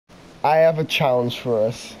I have a challenge for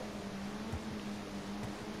us.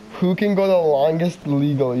 Who can go the longest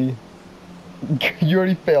legally? You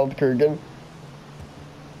already failed, Kurgan.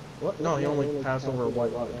 What? No, he only passed over a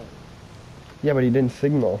white light. Yeah, but he didn't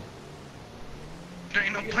signal. There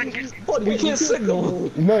ain't no blinkers. What? We can't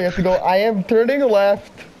signal. No, you have to go, I am turning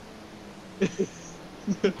left.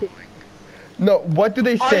 No, what do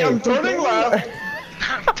they say? I am turning left.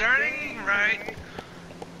 I'm turning right.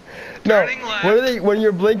 No, Turning left. what are they? When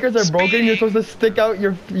your blinkers are broken, Speeding. you're supposed to stick out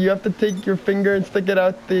your. You have to take your finger and stick it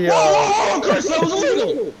out the. Oh, Chris, that was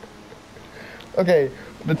illegal. Okay,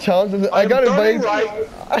 the challenge is. I am got turning invited.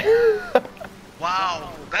 right.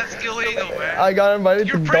 Wow, that's illegal, man. I got invited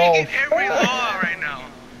You're to breaking golf. every law right now.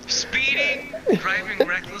 Speeding, driving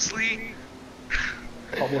recklessly,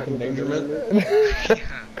 Public endangerment.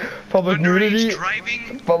 Public underage nudity.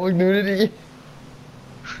 driving. Public nudity.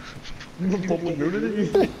 Public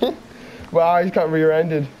nudity. Wow, he's got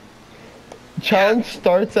rear-ended. Challenge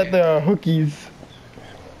starts at the hookies.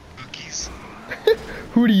 Cookies.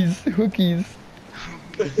 Hooties. Hookies.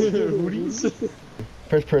 Hooties.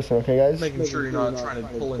 First person, okay, guys? Making sure you're not trying to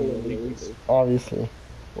pull in the illegals. Obviously.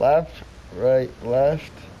 Left, right,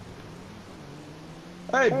 left.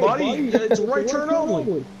 Hey, buddy, it's a right turn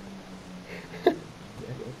only.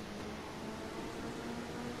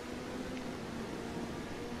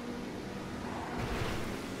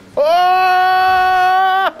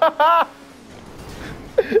 Oh!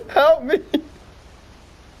 Help me!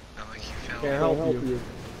 Not like you fell. Can't help you.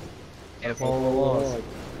 I follow the laws.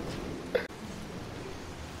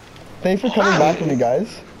 Thanks for coming back with me,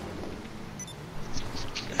 guys.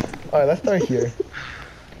 Alright, let's start here.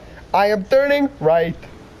 I am turning right.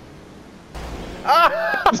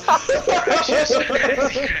 Crashes.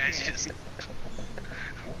 Crashes.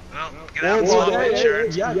 Well, get out and swap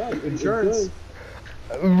insurance. Yeah, insurance.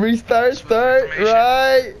 Restart, start, information.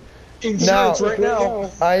 right. Insurance Now. right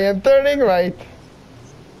now. I am turning right.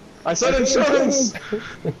 I said insurance.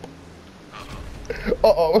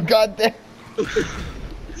 Uh-oh, goddamn.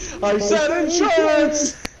 I said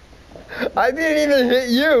insurance. I didn't even hit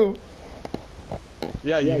you.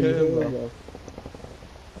 Yeah, you hit him though.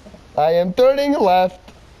 I am turning left.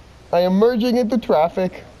 I am merging into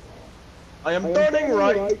traffic. I am turning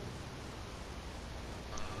right.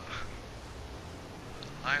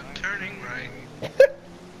 I'm turning right.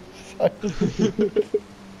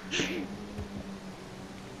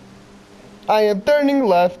 I am turning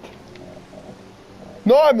left.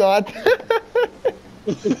 No, I'm not.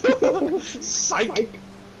 Psych.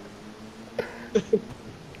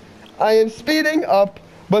 I am speeding up,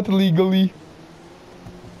 but legally.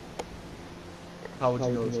 How would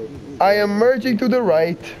you know? I am merging to the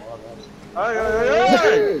right.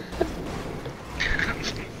 Hey!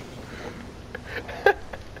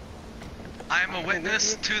 I am a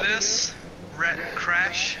witness to this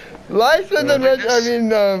crash. License and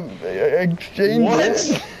exchange.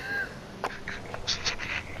 What?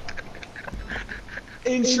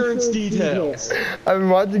 Insurance details. I've been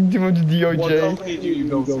watching too much What DOJ. company do you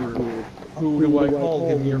go through? Who do I call?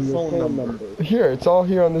 Give me your phone number. Here, it's all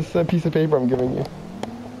here on this piece of paper I'm giving you.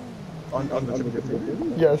 On the tip of your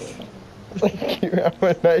finger? Yes. Thank you. Have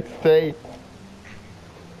a nice day.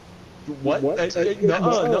 What? No, we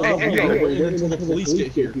don't wait until the police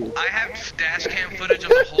get here. I have dash cam footage of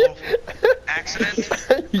the whole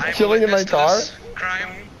accident. You I am a chilling in my witness to car? this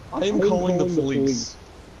crime. I am calling the police.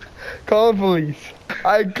 Call the police.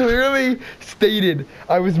 I clearly stated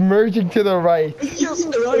I was merging to the right. Yes,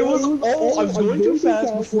 and I was going too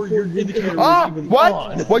fast before your indicator was even what?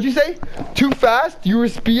 on. What'd you say? Too fast? You were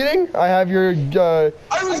speeding? I have your, I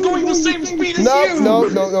was going the same speed as No, you! no.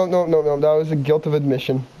 That was a guilt of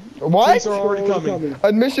admission. What? Police are already coming.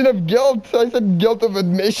 Admission of guilt? I said guilt of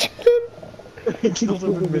admission. Guilt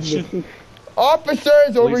of admission.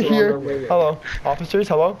 Officers over Police are on here. their way. Hello. Officers,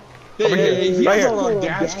 hello? Over Hey, here. he Right has here. it on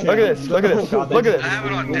dash cam. Look at this. Look at this. God, Look at I this. have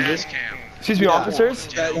it on dash cam. Excuse me, officers?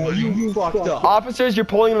 You fucked up. Officers, you're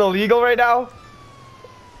pulling an illegal right now?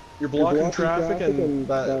 You're blocking traffic and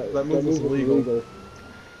that move was illegal.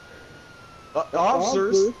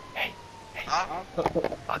 Officers? Hey.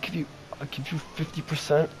 I'll give you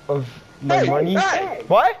 50% of my money. Hey!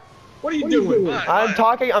 What? What are you doing? I'm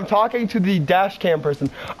talking to the dash cam person.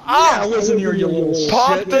 Yeah, listen here, you little shit.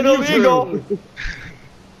 Popped an illegal.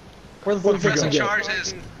 Where the fuck did Press you the go?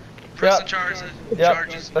 charges. Press the charges. Yep.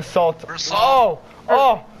 Charges. Assault. Assault.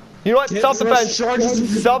 Oh. You know what? Get Self-defense.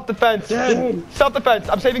 charges. Self-defense. Dead. Self-defense.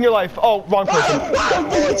 I'm saving your life. Oh, wrong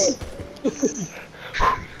person.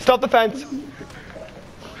 Self-defense.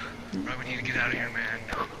 Bro, we need to get out of here,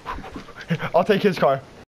 man. I'll take his car.